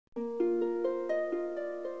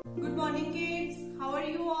Good morning kids. How are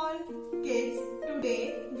you all? Kids,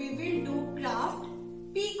 today we will do craft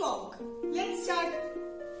peacock. Let's start.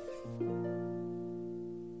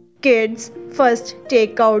 Kids, first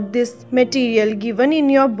take out this material given in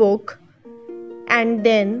your book and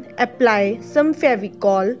then apply some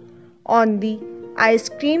Fevicol on the ice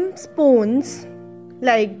cream spoons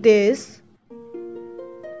like this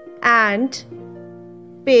and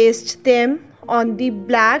paste them on the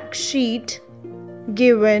black sheet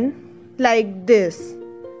given like this.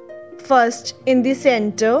 First in the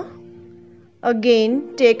center,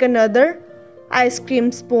 again take another ice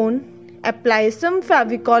cream spoon, apply some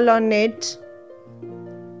Fevicol on it.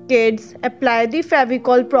 Kids, apply the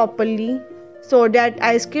Fevicol properly so that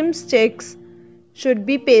ice cream sticks should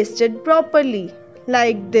be pasted properly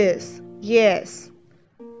like this. Yes.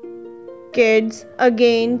 Kids,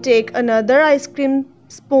 again take another ice cream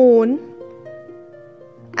spoon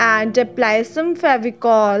and apply some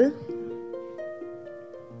Fevicol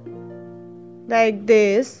like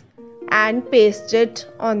this and paste it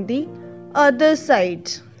on the other side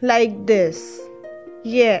like this.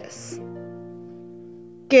 Yes.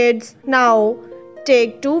 Kids, now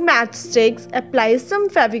take two matchsticks, apply some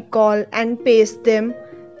Fevicol and paste them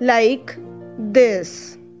like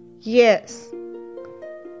this. Yes.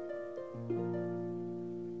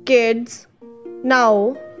 Kids,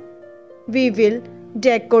 now we will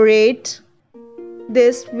decorate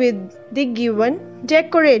this with the given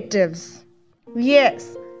decoratives.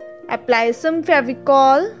 Yes. Apply some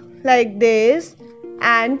Fevicol like this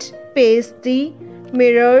and paste the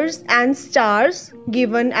mirrors and stars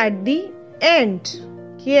given at the end.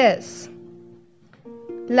 Yes.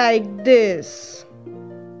 Like this.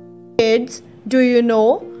 Kids, do you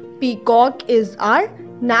know peacock is our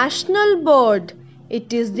national bird?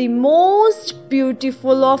 It is the most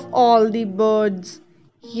beautiful of all the birds.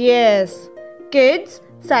 Yes. Kids,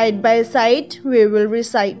 side by side we will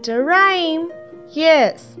recite a rhyme.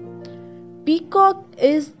 Yes. Peacock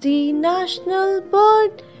is the national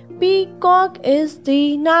bird. Peacock is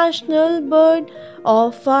the national bird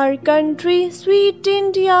of our country, sweet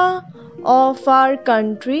India. Of our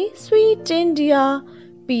country, sweet India.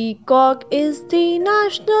 Peacock is the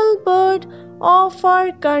national bird of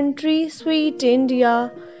our country, sweet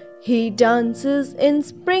India. He dances in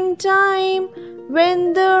springtime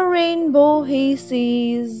when the rainbow he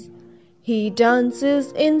sees. He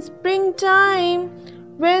dances in springtime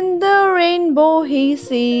when the rainbow he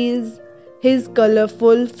sees. His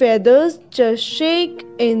colorful feathers just shake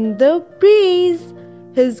in the breeze.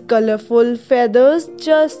 His colorful feathers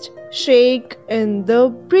just shake in the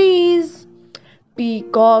breeze.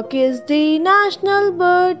 Peacock is the national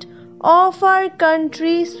bird of our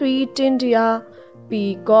country, sweet India.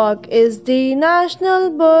 Peacock is the national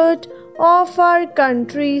bird of our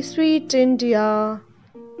country, sweet India.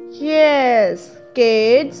 Yes,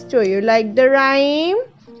 kids, do you like the rhyme?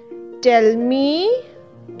 Tell me,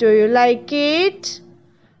 do you like it?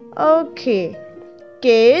 Okay,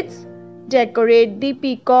 kids, decorate the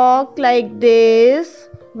peacock like this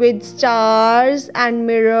with stars and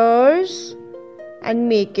mirrors and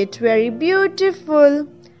make it very beautiful.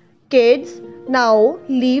 Kids, now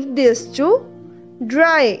leave this to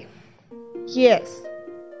dry. Yes.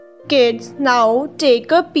 Kids, now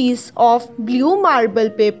take a piece of blue marble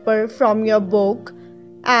paper from your book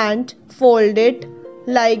and fold it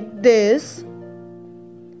like this.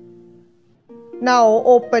 Now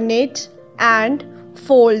open it and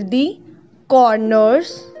fold the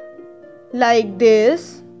corners like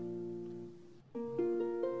this.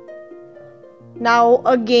 Now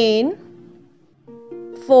again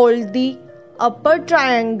fold the upper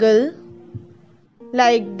triangle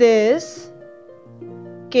like this.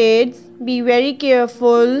 Kids, be very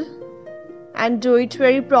careful and do it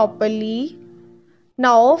very properly.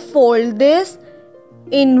 Now fold this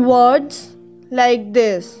inwards like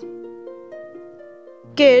this.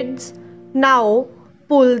 Kids, now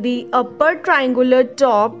pull the upper triangular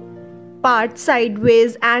top part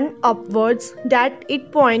sideways and upwards that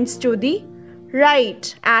it points to the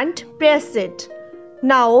right and press it.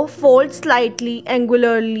 Now fold slightly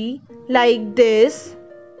angularly like this.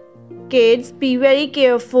 Kids, be very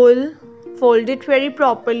careful. Fold it very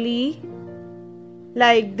properly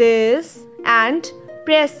like this and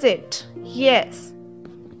press it. Yes.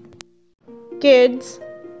 Kids,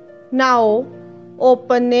 now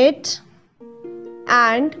open it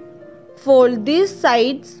and fold these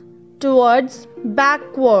sides towards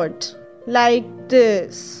backward like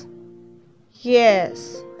this.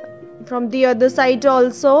 Yes. From the other side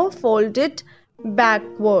also fold it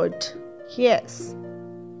backward. Yes.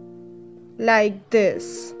 Like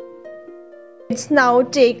this. Let's now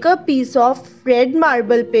take a piece of red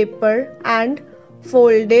marble paper and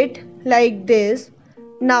fold it like this.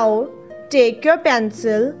 Now take your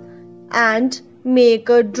pencil and make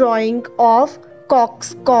a drawing of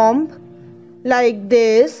coxcomb like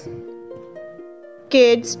this.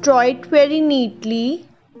 Kids, draw it very neatly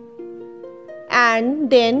and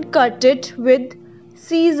then cut it with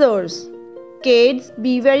scissors. Kids,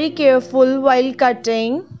 be very careful while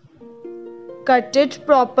cutting. Cut it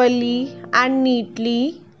properly and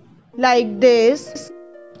neatly like this.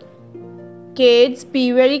 Kids,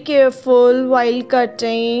 be very careful while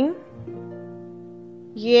cutting.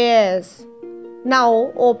 Yes.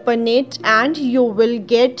 Now open it and you will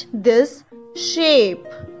get this shape.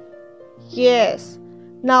 Yes.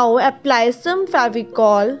 Now apply some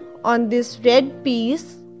Fevicol on this red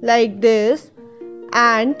piece like this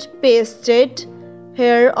and paste it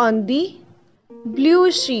here on the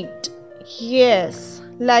blue sheet. Yes,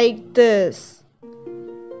 like this.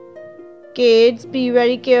 Kids, be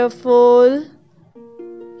very careful.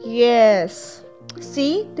 Yes.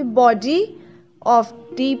 See, the body of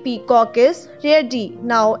the peacock is ready.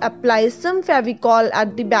 Now apply some Fevicol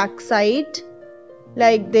at the back side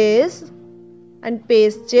like this and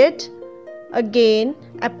paste it. Again,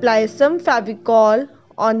 apply some Fevicol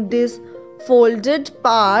on this folded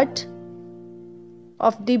part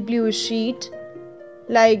of the blue sheet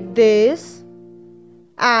like this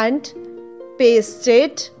and paste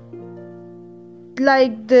it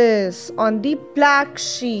like this on the black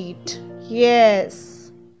sheet.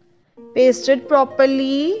 Yes. Paste it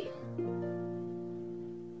properly.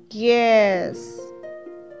 Yes.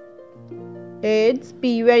 Kids,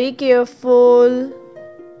 be very careful.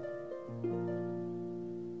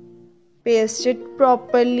 Paste it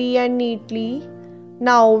properly and neatly.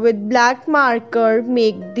 Now with black marker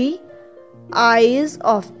make the eyes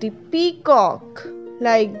of the peacock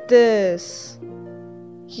like this.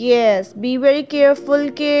 Yes, be very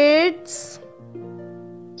careful, kids.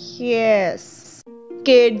 Yes.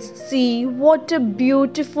 Kids, see what a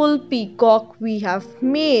beautiful peacock we have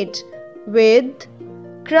made with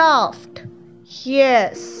craft.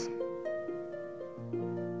 Yes.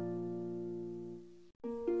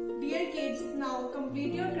 Dear kids, now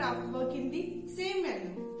complete your craft work in the same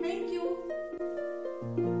manner. Thank you.